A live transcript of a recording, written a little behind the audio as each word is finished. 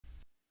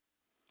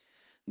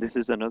This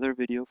is another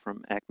video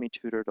from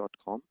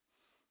AcmeTutor.com,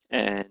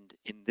 and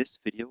in this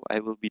video I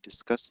will be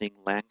discussing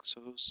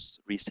Lanczos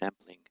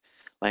resampling.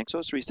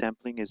 Lanczos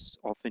resampling is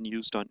often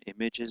used on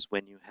images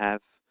when you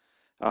have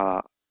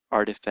uh,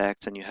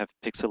 artifacts and you have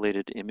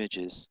pixelated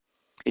images.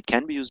 It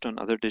can be used on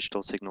other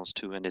digital signals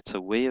too, and it's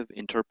a way of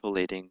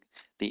interpolating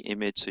the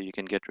image so you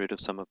can get rid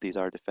of some of these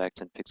artifacts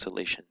and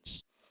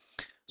pixelations.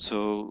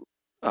 So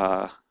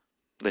uh,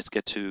 let's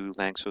get to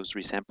Lanczos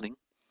resampling.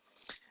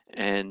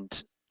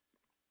 And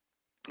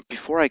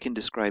before I can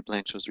describe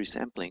Lanczos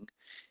resampling,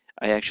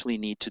 I actually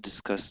need to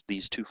discuss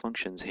these two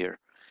functions here.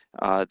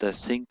 The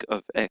sinc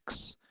of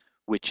x,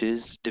 which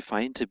is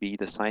defined to be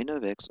the sine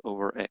of x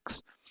over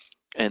x.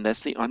 And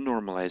that's the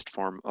unnormalized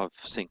form of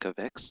sinc of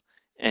x.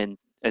 And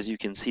as you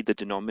can see, the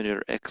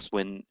denominator x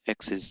when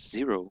x is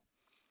 0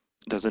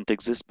 doesn't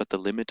exist, but the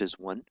limit is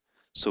 1.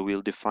 So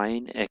we'll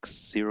define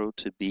x0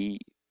 to be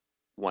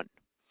 1.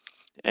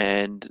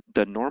 And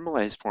the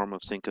normalized form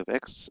of sinc of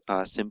x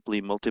simply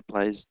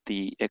multiplies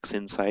the x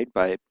inside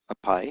by a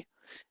pi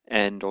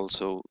and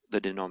also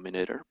the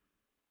denominator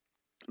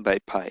by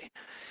pi.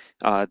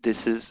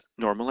 This is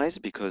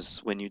normalized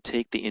because when you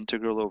take the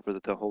integral over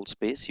the whole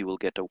space, you will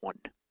get a 1.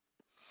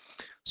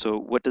 So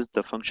what does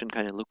the function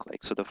kind of look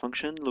like? So the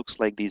function looks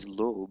like these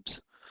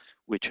lobes,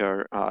 which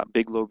are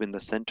big lobe in the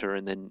center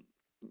and then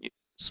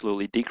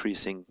slowly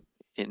decreasing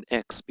in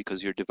x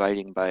because you're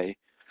dividing by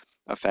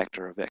a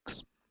factor of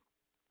x.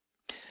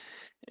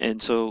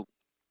 And so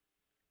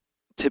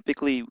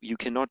typically you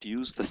cannot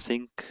use the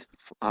sinc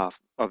of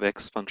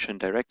x function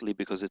directly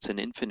because it's an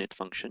infinite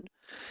function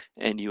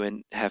and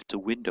you have to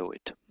window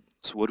it.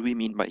 So what do we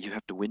mean by you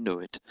have to window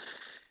it?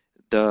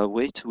 The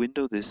way to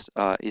window this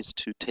is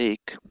to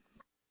take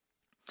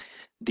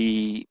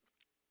the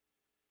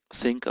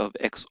sinc of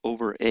x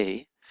over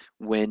a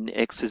when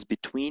x is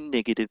between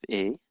negative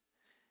a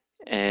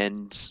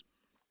and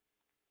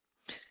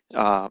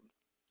uh,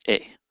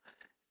 a.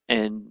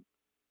 And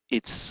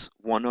it's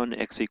 1 on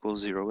x equals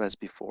 0 as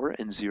before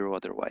and 0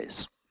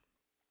 otherwise.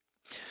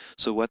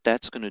 So what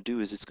that's going to do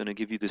is it's going to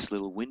give you this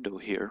little window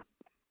here.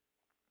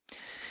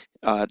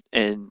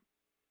 And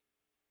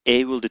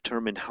A will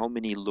determine how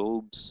many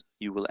lobes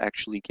you will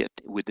actually get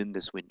within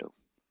this window.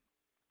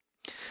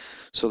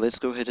 So let's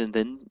go ahead and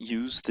then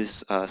use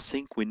this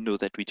sinc window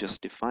that we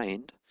just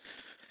defined.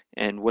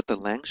 And what the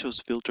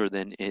Lanczos filter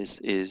then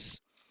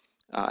is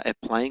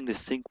applying the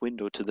sinc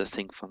window to the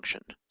sinc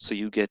function. So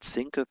you get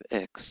sinc of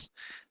x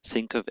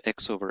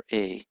over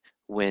a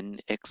when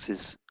x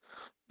is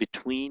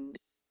between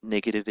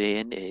negative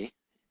a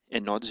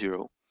and not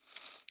 0,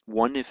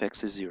 1 if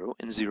x is 0,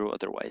 and 0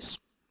 otherwise.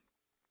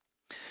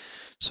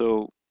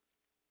 So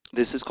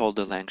this is called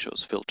the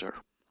Lanczos filter.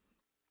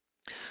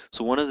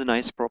 So one of the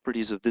nice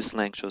properties of this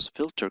Lanczos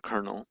filter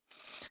kernel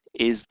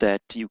is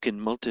that you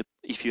can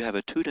if you have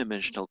a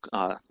two-dimensional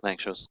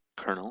Lanczos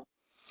kernel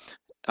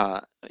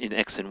in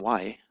x and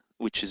y,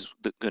 which is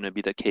going to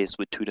be the case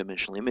with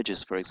two-dimensional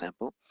images, for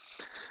example,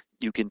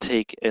 you can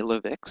take L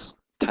of x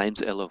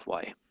times L of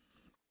y.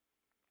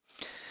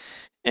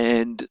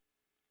 And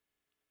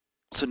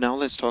so now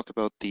let's talk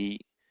about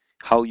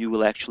how you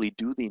will actually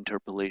do the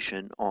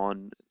interpolation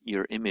on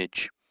your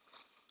image.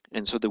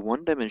 And so the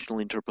one-dimensional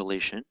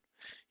interpolation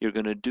you're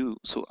going to do,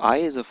 so I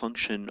is a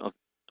function of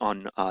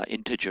on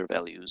integer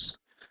values.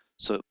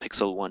 So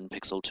pixel 1,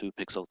 pixel 2,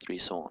 pixel 3,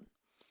 so on.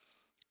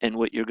 And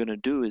what you're going to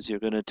do is you're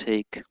going to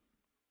take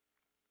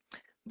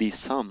the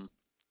sum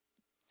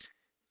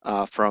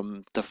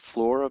from the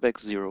floor of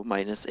x0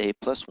 minus a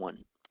plus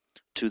 1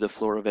 to the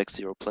floor of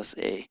x0 plus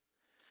a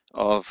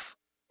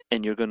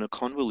and you're going to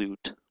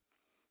convolute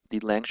the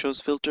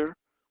Lanczos filter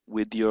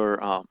with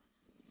your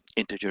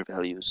integer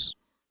values.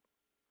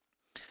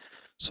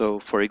 So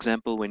for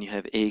example, when you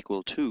have a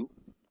equal 2,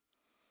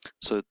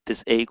 so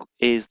this a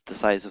is the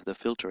size of the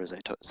filter, as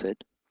I said,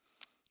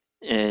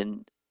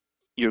 and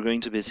you're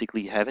going to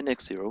basically have an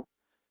x0,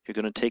 you're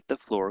going to take the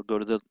floor, go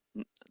to the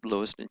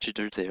lowest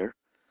integer there,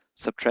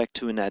 subtract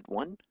 2 and add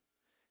 1,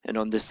 and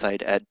on this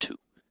side add 2.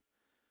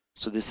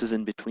 So this is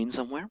in between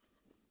somewhere,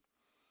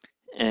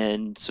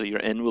 and so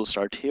your n will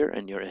start here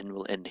and your n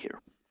will end here.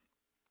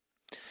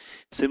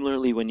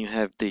 Similarly, when you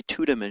have the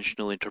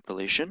two-dimensional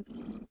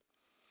interpolation,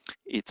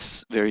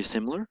 it's very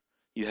similar.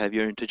 You have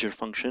your integer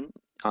function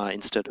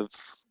instead of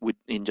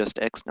in just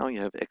x now,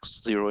 you have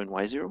x0 and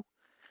y0.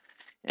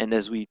 And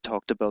as we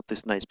talked about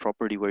this nice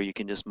property where you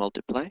can just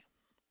multiply.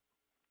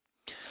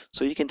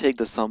 So you can take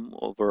the sum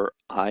over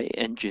I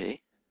and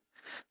j,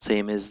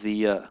 same as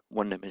the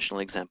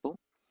one-dimensional example,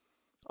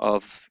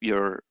 of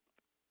your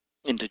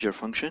integer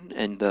function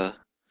and the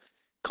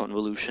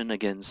convolution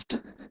against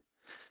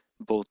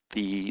both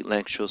the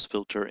Lanczos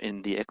filter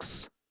in the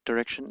x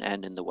direction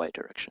and in the y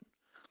direction.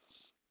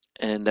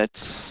 And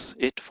that's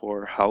it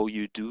for how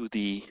you do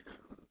the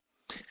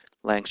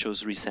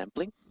Lanczos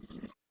resampling.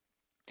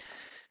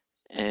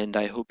 And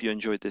I hope you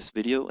enjoyed this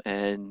video,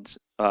 and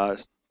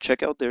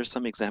check out there's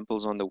some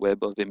examples on the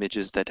web of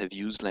images that have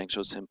used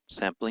Lanczos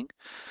sampling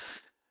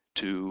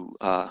to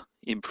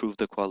improve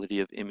the quality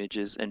of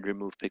images and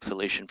remove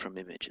pixelation from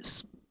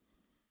images.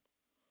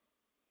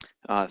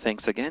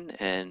 Thanks again,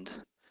 and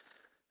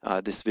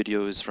this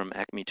video is from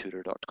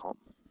AcmeTutor.com.